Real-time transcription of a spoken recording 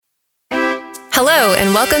Hello,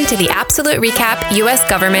 and welcome to the APsolute RecAP U.S.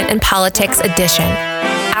 Government and Politics edition.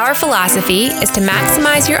 Our philosophy is to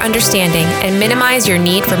maximize your understanding and minimize your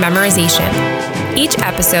need for memorization. Each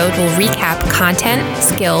episode will recap content,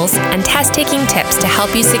 skills, and test-taking tips to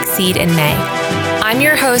help you succeed in May. I'm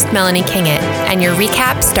your host, Melanie Kingett, and your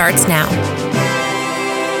recap starts now.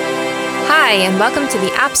 Hi, and welcome to the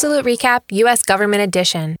APsolute RecAP U.S. Government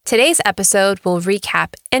edition. Today's episode will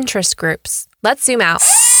recap interest groups. Let's zoom out.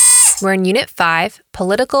 We're in Unit 5,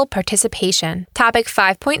 Political Participation, Topic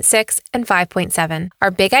 5.6 and 5.7. Our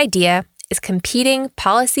big idea is competing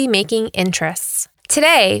policy-making interests.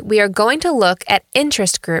 Today, we are going to look at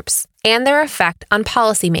interest groups and their effect on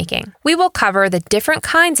policymaking. We will cover the different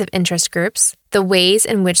kinds of interest groups, the ways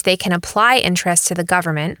in which they can apply interest to the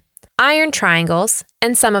government, iron triangles,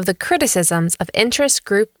 and some of the criticisms of interest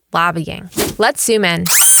group lobbying. Let's zoom in.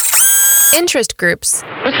 Interest groups.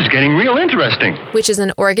 This is getting real interesting. Which is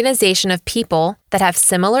an organization of people that have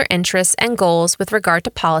similar interests and goals with regard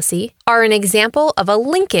to policy, are an example of a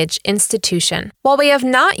linkage institution. While we have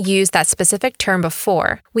not used that specific term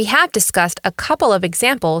before, we have discussed a couple of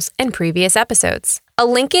examples in previous episodes. A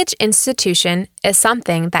linkage institution is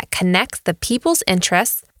something that connects the people's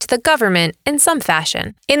interests to the government in some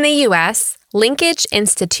fashion. In the U.S., linkage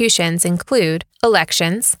institutions include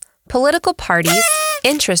elections, political parties,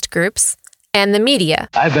 interest groups, and the media.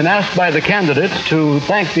 I've been asked by the candidates to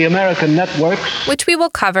thank the American networks, which we will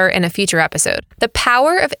cover in a future episode. The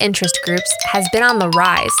power of interest groups has been on the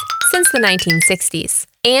rise since the 1960s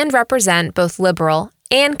and represent both liberal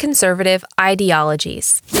and conservative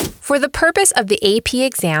ideologies. For the purpose of the AP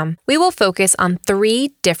exam, we will focus on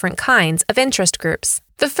 3 different kinds of interest groups.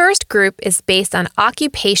 The first group is based on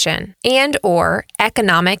occupation and/or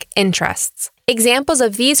economic interests. Examples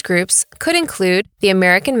of these groups could include the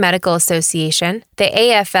American Medical Association, the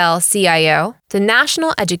AFL-CIO, the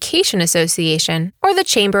National Education Association, or the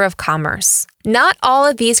Chamber of Commerce. Not all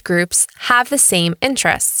of these groups have the same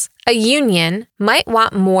interests. A union might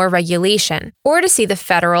want more regulation or to see the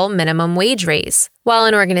federal minimum wage raise, while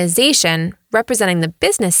an organization representing the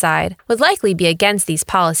business side would likely be against these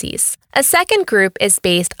policies. A second group is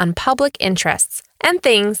based on public interests and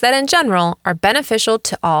things that in general are beneficial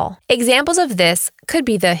to all. Examples of this could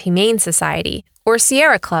be the Humane Society or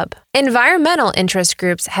Sierra Club. Environmental interest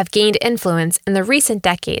groups have gained influence in the recent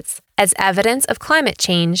decades as evidence of climate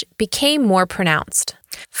change became more pronounced.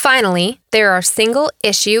 Finally, there are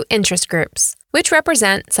single-issue interest groups, which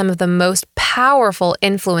represent some of the most powerful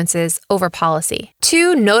influences over policy.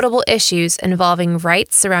 2 notable issues involving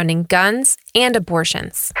rights surrounding guns and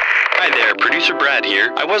abortions. Hi there, Producer Brad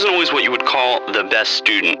here. I wasn't always what you would call the best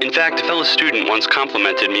student. In fact, a fellow student once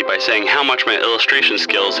complimented me by saying how much my illustration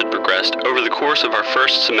skills had progressed over the course of our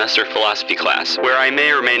first semester philosophy class, where I may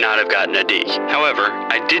or may not have gotten a D. However,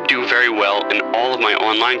 I did do very well in all of my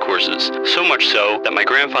online courses, so much so that my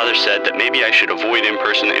grandfather said that maybe I should avoid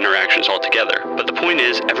in-person interactions altogether. But the point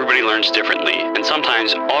is, everybody learns differently, and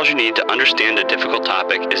sometimes all you need to understand a difficult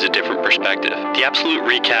topic is a different perspective. The APsolute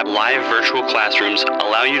RecAP live virtual classrooms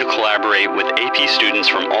allow you to collaborate with AP students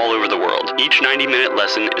from all over the world. Each 90-minute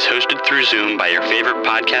lesson is hosted through Zoom by your favorite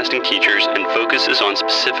podcasting teachers and focuses on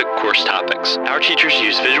specific course topics. Our teachers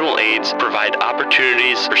use visual aids, provide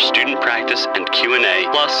opportunities for student practice and Q&A,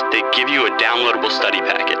 plus they give you a downloadable study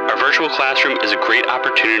packet. Our virtual classroom is a great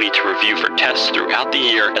opportunity to review for tests throughout the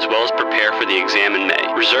year as well as prepare for the exam in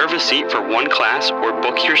May. Reserve a seat for one class or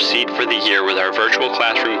book your seat for the year with our virtual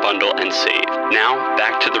classroom bundle and save. Now,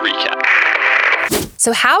 back to the recap.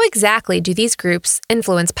 So how exactly do these groups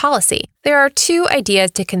influence policy? There are 2 ideas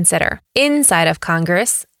to consider, inside of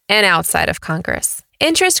Congress and outside of Congress.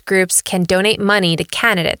 Interest groups can donate money to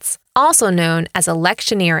candidates, also known as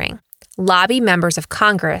electioneering, lobby members of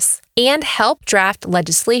Congress, and help draft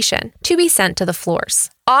legislation to be sent to the floors.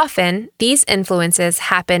 Often, these influences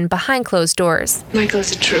happen behind closed doors. Michael,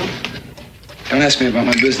 is it true? Don't ask me about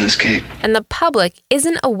my business, Kate. And the public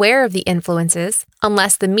isn't aware of the influences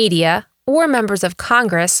unless the media or members of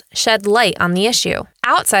Congress shed light on the issue.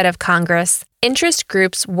 Outside of Congress, interest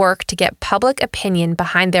groups work to get public opinion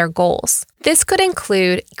behind their goals. This could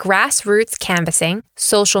include grassroots canvassing,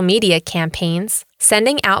 social media campaigns,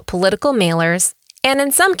 sending out political mailers, and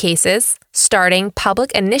in some cases, starting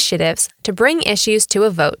public initiatives to bring issues to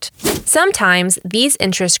a vote. Sometimes these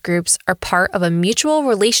interest groups are part of a mutual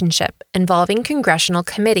relationship involving congressional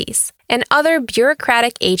committees. and other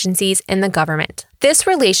bureaucratic agencies in the government. This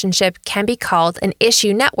relationship can be called an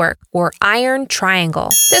issue network or iron triangle.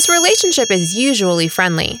 This relationship is usually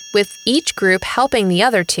friendly, with each group helping the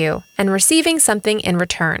other two and receiving something in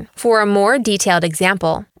return. For a more detailed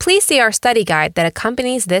example, please see our study guide that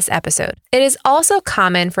accompanies this episode. It is also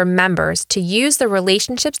common for members to use the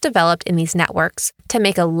relationships developed in these networks to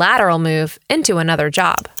make a lateral move into another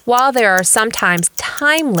job. While there are sometimes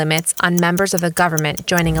time limits on members of the government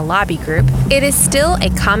joining a lobby group, it is still a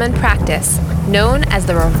common practice known as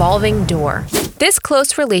the revolving door. This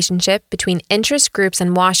close relationship between interest groups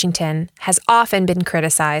in Washington has often been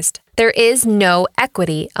criticized. There is no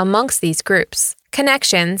equity amongst these groups.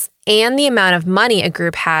 Connections and the amount of money a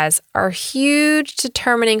group has are huge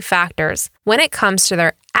determining factors when it comes to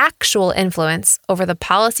their actual influence over the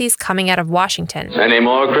policies coming out of Washington. Any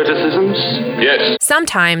more criticisms? Yes.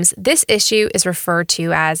 Sometimes this issue is referred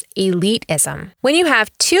to as elitism. When you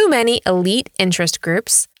have too many elite interest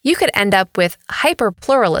groups, you could end up with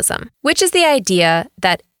hyperpluralism, which is the idea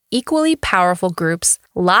that equally powerful groups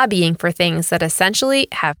lobbying for things that essentially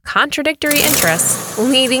have contradictory interests,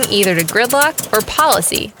 leading either to gridlock or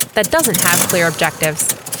policy that doesn't have clear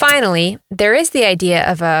objectives. Finally, there is the idea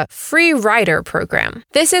of a free rider program.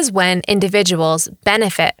 This is when individuals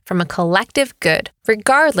benefit from a collective good,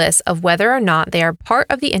 regardless of whether or not they are part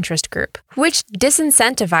of the interest group, which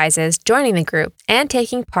disincentivizes joining the group and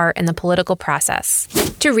taking part in the political process.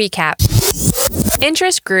 To recap,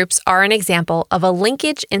 interest groups are an example of a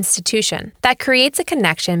linkage institution that creates a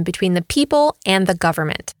connection between the people and the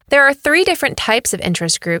government. There are 3 different types of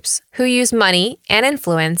interest groups who use money and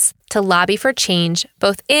influence to lobby for change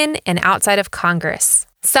both in and outside of Congress.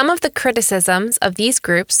 Some of the criticisms of these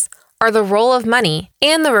groups are the role of money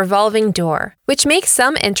and the revolving door, which makes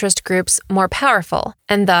some interest groups more powerful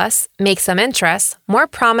and thus makes some interests more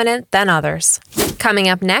prominent than others. Coming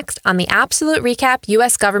up next on the APsolute RecAP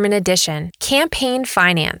U.S. Government Edition, Campaign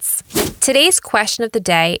Finance. Today's question of the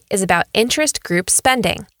day is about interest group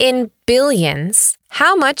spending. In billions,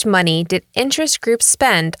 how much money did interest groups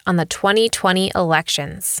spend on the 2020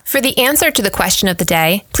 elections? For the answer to the question of the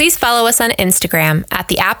day, please follow us on Instagram at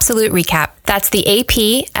the APsolute RecAP. That's the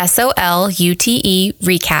APsolute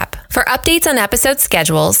RecAP. For updates on episode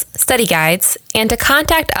schedules, study guides, and to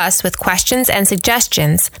contact us with questions and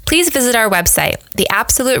suggestions, please visit our website,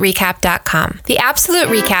 theapsoluterecap.com. The APsolute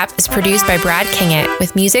RecAP is produced by Brad Kingett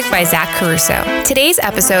with music by Zach Caruso. Today's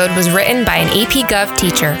episode was written by an AP Gov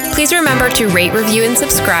teacher. Please remember to rate, review, and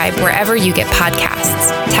subscribe wherever you get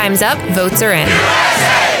podcasts. Time's up, votes are in.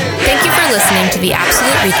 Thank you for listening to the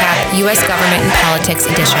APsolute RecAP U.S. Government and Politics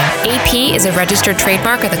Edition. AP is a registered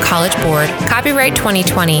trademark of the College Board. Copyright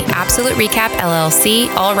 2020, APsolute RecAP LLC,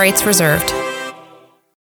 all rights reserved.